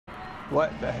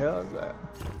What the hell is that?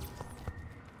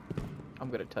 I'm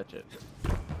gonna touch it.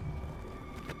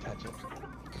 Touch it.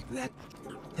 That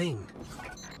thing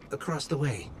across the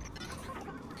way.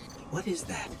 What is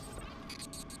that?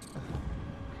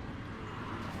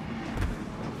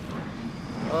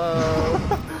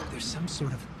 There's some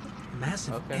sort of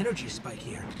massive energy spike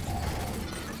here.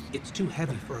 It's too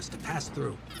heavy for us to pass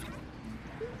through.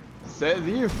 Says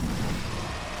you.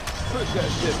 Push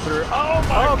that shit through. Oh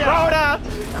my god!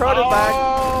 Crota! Crota's back!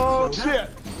 Oh shit!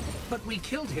 But we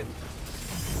killed him.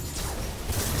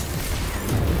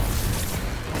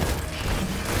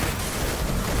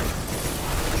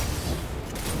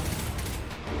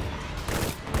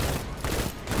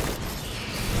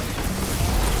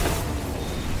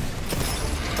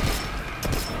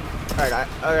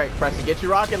 Alright, Preston, get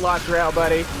your rocket launcher out,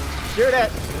 buddy. Shoot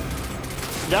it!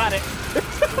 Got it!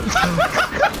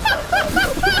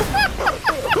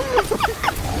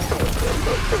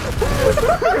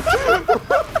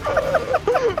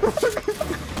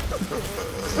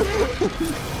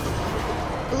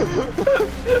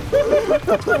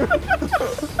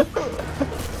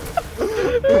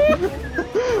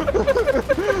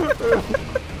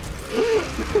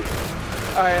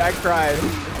 Alright, I cried.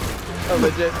 I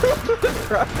legit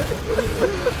cried.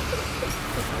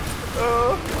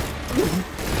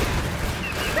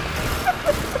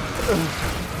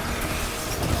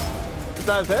 Is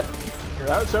that it?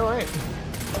 That sure ain't.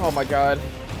 Oh my god.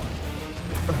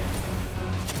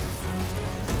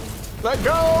 Let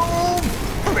go!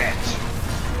 Bitch!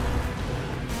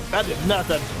 That did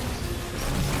nothing.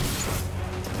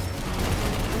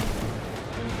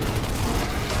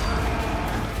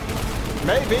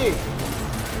 Maybe.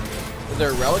 Is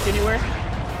there a relic anywhere?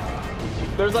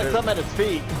 There's like something at his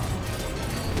feet.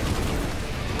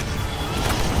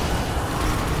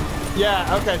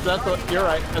 Yeah, okay, so that's what, you're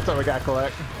right. That's what we gotta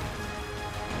collect.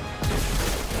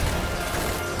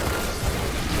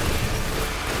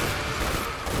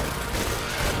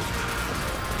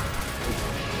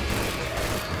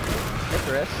 Hey,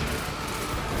 Chris.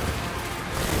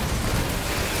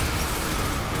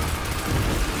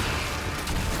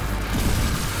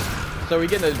 So we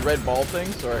getting those red ball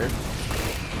things, or?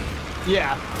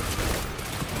 Yeah.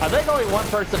 I think only one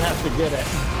person has to get it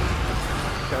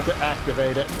to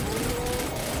activate it.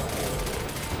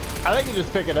 I think you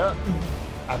just pick it up.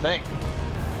 I think.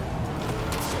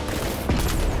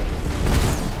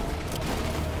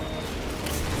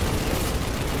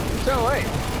 So wait.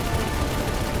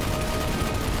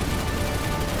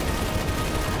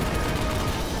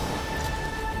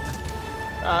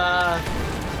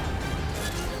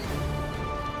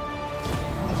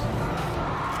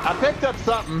 I picked up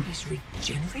something. He's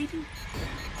regenerating?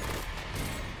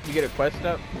 You get a quest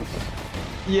up?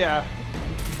 Yeah.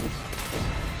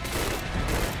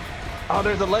 Oh,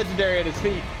 there's a legendary at his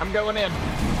feet. I'm going in.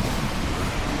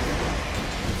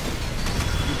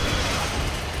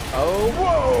 Oh,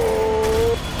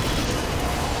 whoa!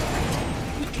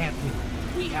 We can't win.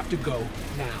 We have to go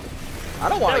now. I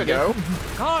don't want to go.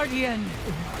 Guardian,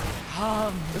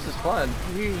 This is fun.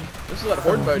 This is what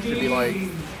horde mode should be like.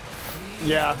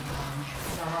 Yeah.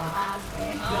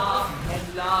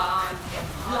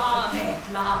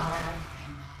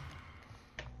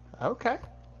 Okay.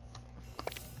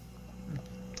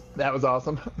 That was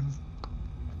awesome.